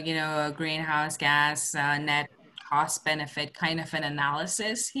a greenhouse gas net cost benefit kind of an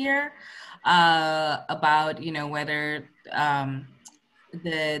analysis here about whether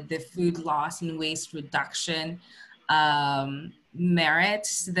the food loss and waste reduction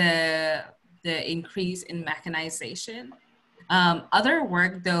merits the increase in mechanization. Other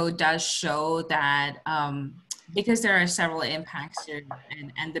work though does show that because there are several impacts here,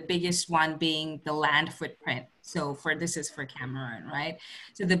 and the biggest one being the land footprint. So this is for Cameroon, right?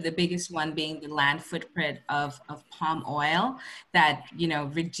 So the biggest one being the land footprint of palm oil, that,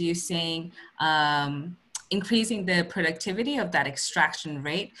 reducing, increasing the productivity of that extraction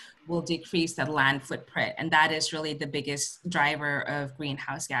rate will decrease that land footprint. And that is really the biggest driver of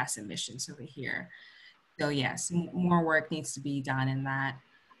greenhouse gas emissions over here. So yes, more work needs to be done in that.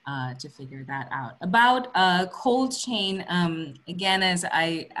 To figure that out. About cold chain, again, as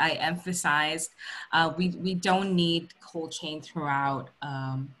I emphasized, we don't need cold chain throughout,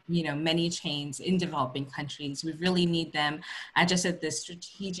 many chains in developing countries. We really need them just at the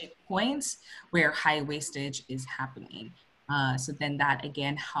strategic points where high wastage is happening. So then that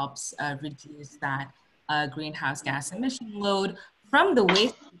again helps reduce that greenhouse gas emission load from the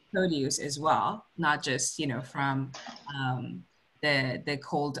waste produce as well, not just, from the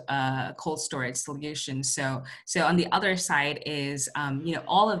cold storage solution. So on the other side is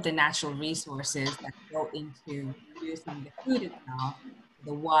all of the natural resources that go into producing the food itself,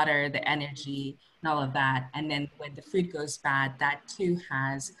 the water, the energy, and all of that. And then when the food goes bad, that too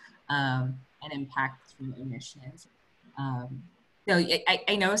has an impact through emissions. So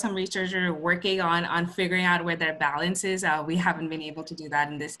I know some researchers are working on figuring out where their balance is. We haven't been able to do that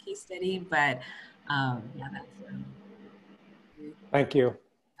in this case study, but yeah, that's Thank you.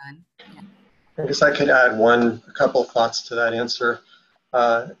 yeah. I guess I could add a couple thoughts to that answer.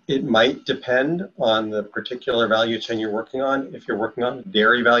 It might depend on the particular value chain you're working on. If you're working on the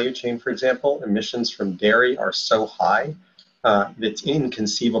dairy value chain, for example, emissions from dairy are so high that it's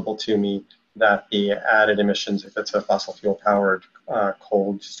inconceivable to me that the added emissions, if it's a fossil fuel powered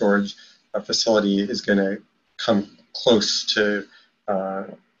cold storage facility, is going to come close to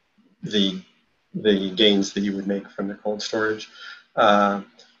the gains that you would make from the cold storage.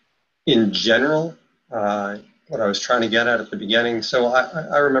 In general, what I was trying to get at the beginning, so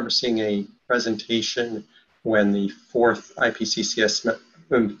I remember seeing a presentation when the fifth IPCC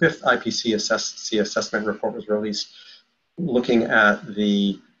assessment report was released, looking at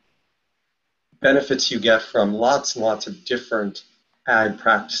the benefits you get from lots and lots of different ag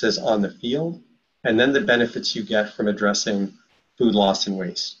practices on the field, and then the benefits you get from addressing food loss and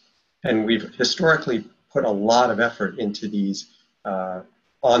waste. And we've historically put a lot of effort into these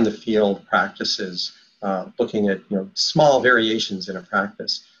on the field practices, looking at small variations in a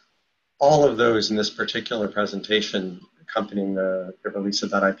practice. All of those in this particular presentation accompanying the release of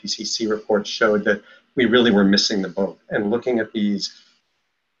that IPCC report showed that we really were missing the boat. And looking at these,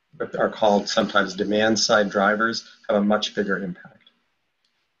 what are called sometimes demand side drivers, have a much bigger impact.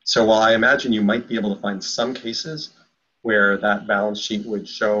 So while I imagine you might be able to find some cases where that balance sheet would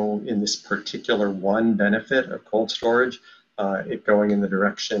show in this particular one benefit of cold storage, it going in the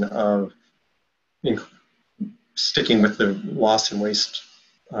direction of sticking with the loss and waste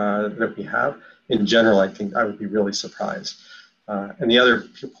that we have. In general, I think I would be really surprised. And the other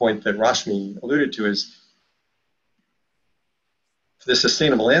point that Rashmi alluded to is the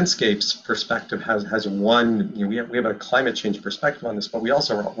Sustainable Landscapes perspective has one, we have a climate change perspective on this, but we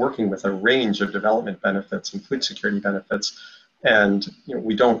also are working with a range of development benefits and food security benefits. And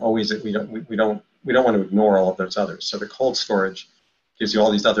we don't want to ignore all of those others. So the cold storage gives you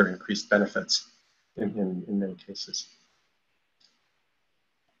all these other increased benefits in many cases.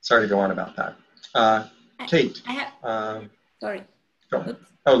 Sorry to go on about that. Kate. Sorry. Go.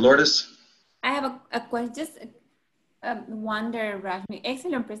 Oh, Lourdes. I have a question. Just wonder, Rashmi,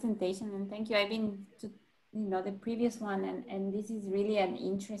 excellent presentation, and thank you. I've been to the previous one, and this is really an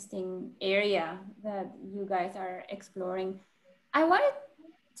interesting area that you guys are exploring. I wanted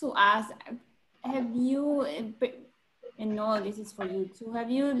to ask, have you, and Noel, this is for you too,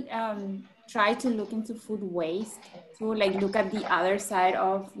 have you tried to look into food waste to look at the other side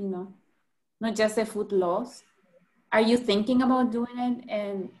of, not just the food loss? Are you thinking about doing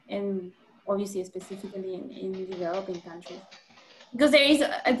it, and obviously specifically in developing countries? Because I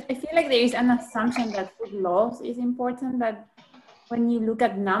feel like there is an assumption that food loss is important, but when you look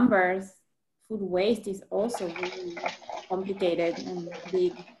at numbers, food waste is also really complicated and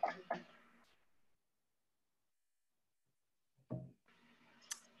big.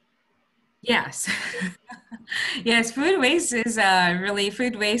 Yes. Yes, food waste is really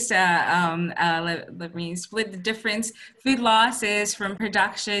food waste. Let me split the difference. Food loss is from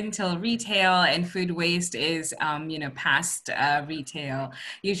production till retail, and food waste is past retail.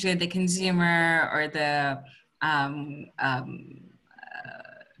 Usually the consumer or the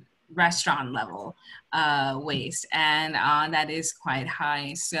restaurant level waste, and that is quite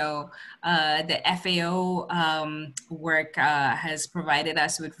high. So the FAO work has provided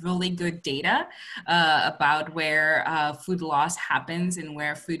us with really good data about where food loss happens and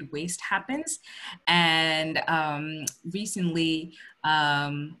where food waste happens. And recently,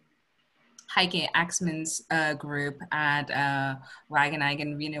 Heike Axman's group at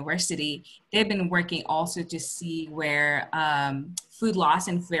Wageningen University, they've been working also to see where food loss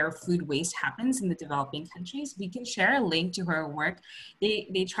and where food waste happens in the developing countries. We can share a link to her work.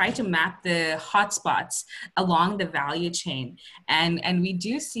 They try to map the hotspots along the value chain. And we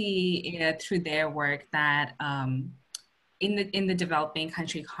do see through their work that in the developing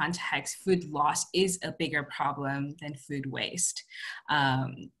country context, food loss is a bigger problem than food waste.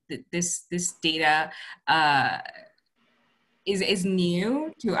 This data is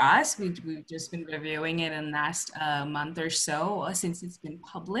new to us. We've just been reviewing it in the last month or so since it's been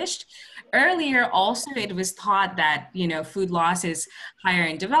published. Earlier, also, it was thought that food loss is higher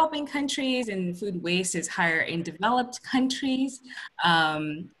in developing countries and food waste is higher in developed countries.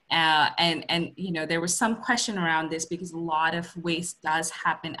 And there was some question around this because a lot of waste does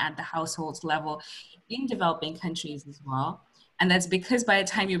happen at the households level in developing countries as well. And that's because by the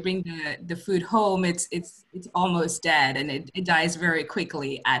time you bring the food home, it's almost dead, and it dies very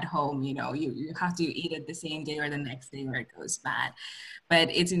quickly at home. You have to eat it the same day or the next day or it goes bad. But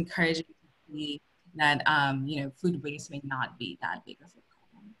it's encouraging to see that food waste may not be that big of a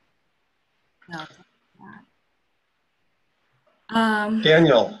problem. So,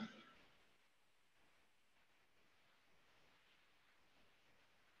 Daniel.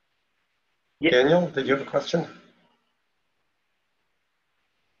 Yeah. Daniel, did you have a question?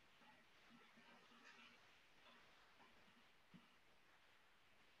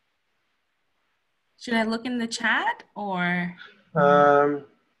 Should I look in the chat or? No,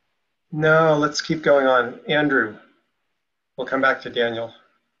 let's keep going on. Andrew, we'll come back to Daniel.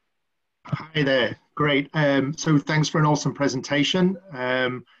 Hi there, great. So thanks for an awesome presentation.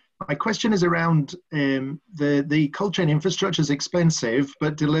 My question is around the cold chain infrastructure is expensive,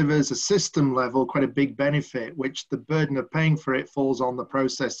 but delivers a system level quite a big benefit, which the burden of paying for it falls on the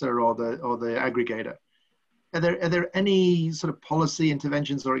processor or the aggregator. Are there any sort of policy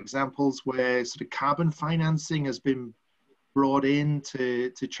interventions or examples where sort of carbon financing has been brought in to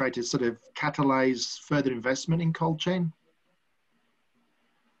try to sort of catalyze further investment in cold chain?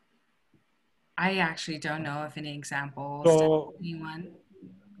 I actually don't know of any examples. So, anyone?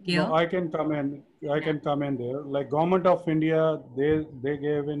 Gil? No, I can come in. I can come in there. Like Government of India, they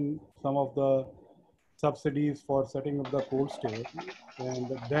gave in some of the subsidies for setting up the cold storage.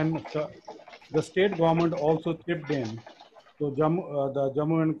 And then the state government also chipped in. So the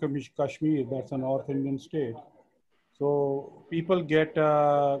Jammu and Kashmir, that's a North Indian state. So people get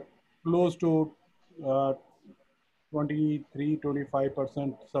close to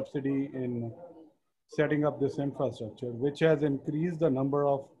 23–25% subsidy in setting up this infrastructure, which has increased the number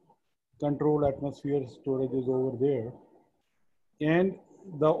of controlled atmosphere storages over there. And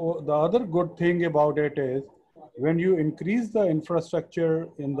the other good thing about it is when you increase the infrastructure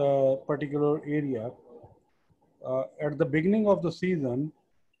in the particular area, at the beginning of the season,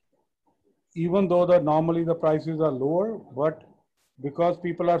 even though normally the prices are lower, but because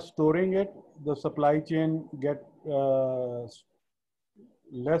people are storing it, the supply chain get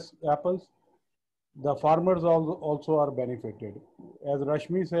less apples. The farmers also are benefited. As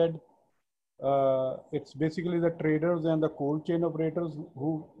Rashmi said, it's basically the traders and the cold chain operators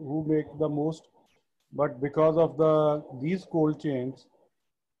who make the most. But because of these cold chains,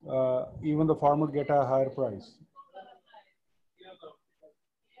 even the farmer get a higher price.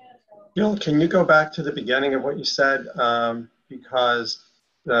 Bill, can you go back to the beginning of what you said? Because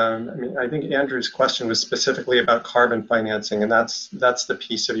I mean, I think Andrew's question was specifically about carbon financing, and that's the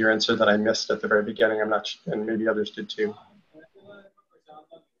piece of your answer that I missed at the very beginning. I'm not sure, and maybe others did too.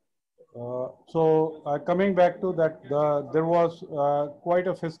 Coming back to that, there was quite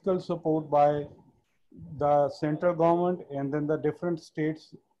a fiscal support by the central government, and then the different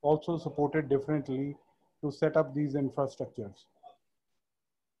states also supported differently to set up these infrastructures,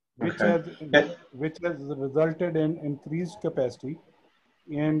 which has resulted in increased capacity,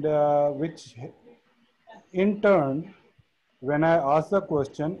 and which in turn, when I asked the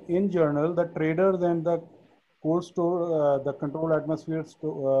question, in general, the traders and the cold store, the controlled atmosphere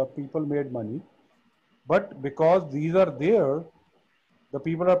people made money. But because these are there, the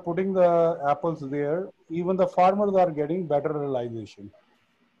people are putting the apples there, even the farmers are getting better realization.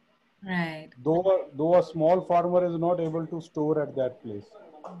 Right. Though a small farmer is not able to store at that place.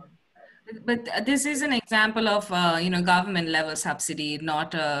 But this is an example of government level subsidy,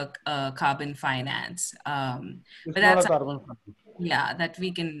 not a carbon finance. It's but not that's a carbon finance. Yeah, that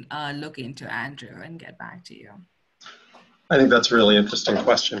we can look into, Andrew, and get back to you. I think that's a really interesting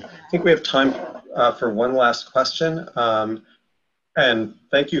question. I think we have time for one last question. And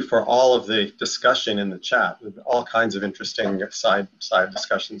thank you for all of the discussion in the chat, all kinds of interesting side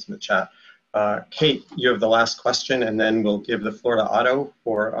discussions in the chat. Kate, you have the last question, and then we'll give the floor to Otto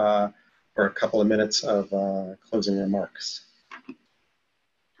for a couple of minutes of closing remarks.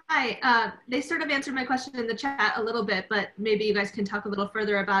 Hi, they sort of answered my question in the chat a little bit, but maybe you guys can talk a little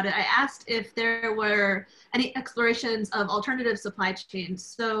further about it. I asked if there were any explorations of alternative supply chains.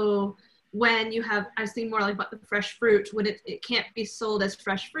 So when you have, I've seen more like about the fresh fruit, when it can't be sold as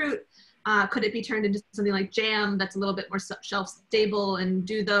fresh fruit, could it be turned into something like jam that's a little bit more shelf stable? And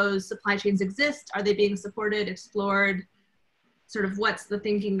do those supply chains exist? Are they being supported, explored? Sort of what's the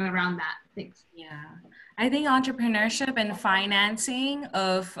thinking around that? Thanks. Yeah, I think entrepreneurship and financing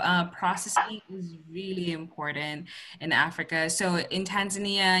of processing is really important in Africa. So in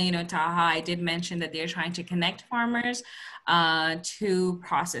Tanzania, Taha, I did mention that they're trying to connect farmers to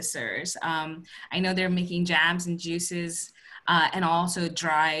processors. I know they're making jams and juices and also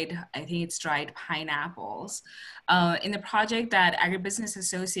dried pineapples. In the project that Agribusiness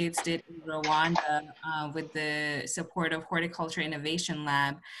Associates did in Rwanda with the support of Horticulture Innovation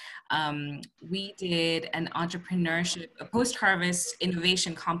Lab, we did an entrepreneurship, a post-harvest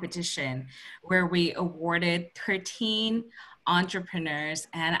innovation competition where we awarded 13 entrepreneurs,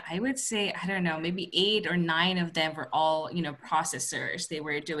 and I would say, I don't know, maybe 8 or 9 of them were all, processors. They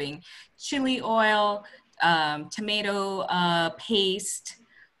were doing chili oil, tomato paste,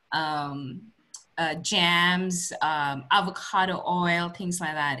 jams, avocado oil, things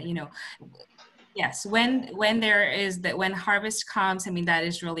like that. Yes, when harvest comes, I mean, that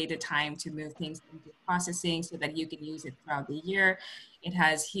is really the time to move things into processing so that you can use it throughout the year. It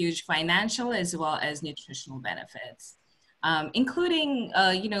has huge financial as well as nutritional benefits, including,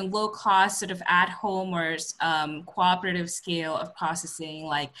 low cost sort of at home or cooperative scale of processing,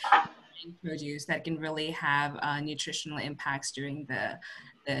 like produce that can really have nutritional impacts during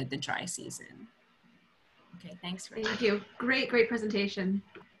the dry season. Okay, thanks. Thank you. Great presentation.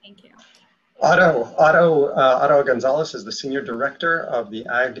 Thank you. Otto Gonzalez is the Senior Director of the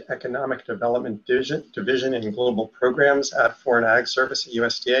Ag Economic Development Division in Global Programs at Foreign Ag Service at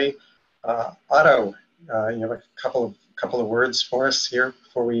USDA. Otto, you have a couple of words for us here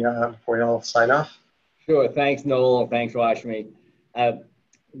before we all sign off. Sure. Thanks, Noel, and thanks, Rashmi.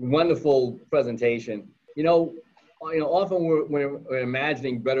 Wonderful presentation. Often we're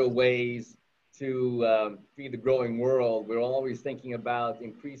imagining better ways to feed the growing world, we're always thinking about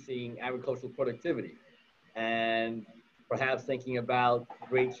increasing agricultural productivity and perhaps thinking about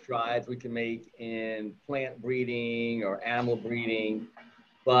great strides we can make in plant breeding or animal breeding.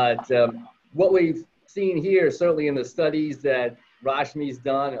 But what we've seen here, certainly in the studies that Rashmi's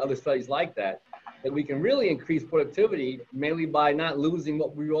done and other studies like that, that we can really increase productivity mainly by not losing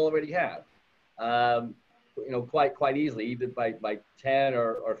what we already have. Quite easily, either by 10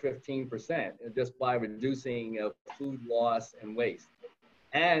 or 15%, just by reducing food loss and waste.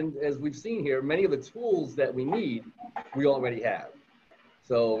 And as we've seen here, many of the tools that we need, we already have.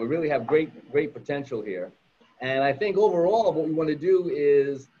 So we really have great potential here. And I think overall, what we want to do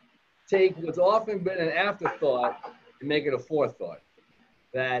is take what's often been an afterthought and make it a forethought.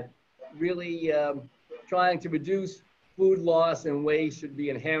 That really trying to reduce food loss and waste should be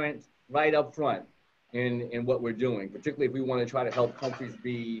inherent right up front in what we're doing, particularly if we want to try to help countries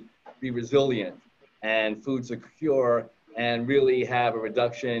be resilient and food secure and really have a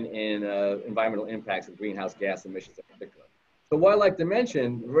reduction in environmental impacts of greenhouse gas emissions in particular. So what I'd like to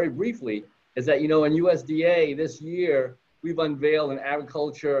mention very briefly is that, in USDA this year, we've unveiled an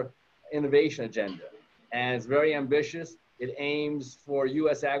agriculture innovation agenda, and it's very ambitious. It aims for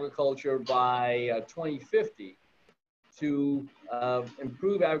U.S. agriculture by 2050 to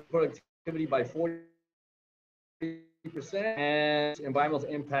improve agricultural productivity by 40% and environmental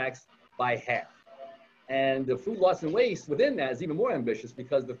impacts by half. And the food loss and waste within that is even more ambitious,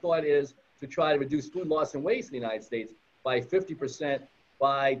 because the thought is to try to reduce food loss and waste in the United States by 50%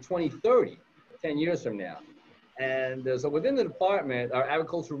 by 2030, 10 years from now. And so within the department, our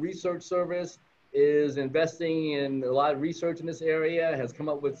Agricultural Research Service is investing in a lot of research in this area, has come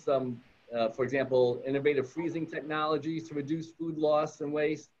up with some, for example, innovative freezing technologies to reduce food loss and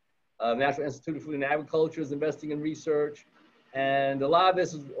waste. National Institute of Food and Agriculture is investing in research. And a lot of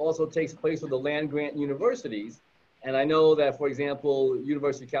this also takes place with the land grant universities. And I know that, for example,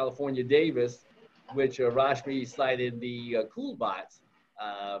 University of California, Davis, which Rashmi cited the CoolBots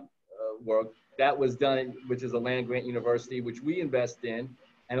work, that was done, which is a land grant university, which we invest in,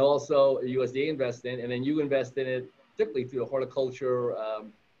 and also USDA invest in, and then you invest in it, particularly through the Horticulture,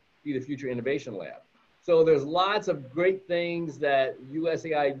 Be the Future Innovation Lab. So there's lots of great things that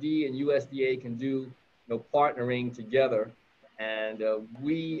USAID and USDA can do, partnering together. And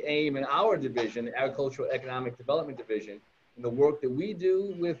we aim in our division, Agricultural Economic Development Division, in the work that we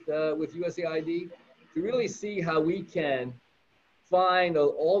do with USAID, to really see how we can find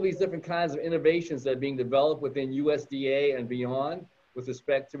all these different kinds of innovations that are being developed within USDA and beyond with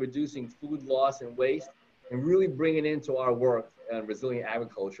respect to reducing food loss and waste, and really bring it into our work on resilient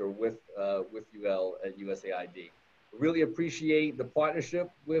agriculture with UL at USAID. Really appreciate the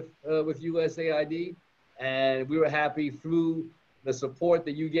partnership with USAID, and we were happy through the support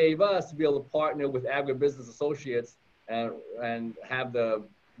that you gave us to be able to partner with Agribusiness Associates and have the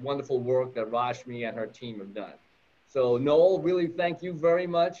wonderful work that Rashmi and her team have done. So Noel, really thank you very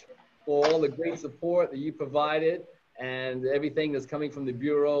much for all the great support that you provided and everything that's coming from the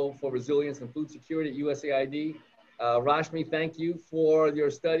Bureau for Resilience and Food Security at USAID. Rashmi, thank you for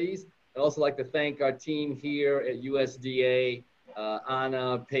your studies. I'd also like to thank our team here at USDA,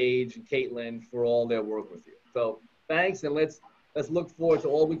 Anna, Paige, and Caitlin, for all their work with you. So thanks, and let's look forward to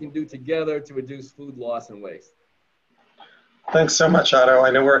all we can do together to reduce food loss and waste. Thanks so much, Otto. I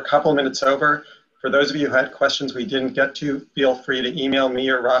know we're a couple minutes over. For those of you who had questions we didn't get to, feel free to email me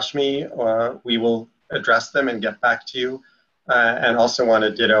or Rashmi. We will address them and get back to you. And also want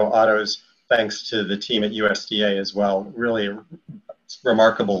to ditto Otto's thanks to the team at USDA as well. Really a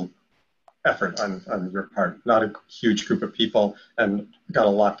remarkable effort on your part. Not a huge group of people, and got a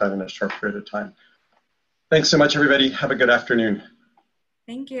lot done in a short period of time. Thanks so much, everybody. Have a good afternoon.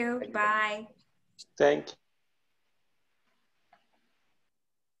 Thank you. Bye. Thank you.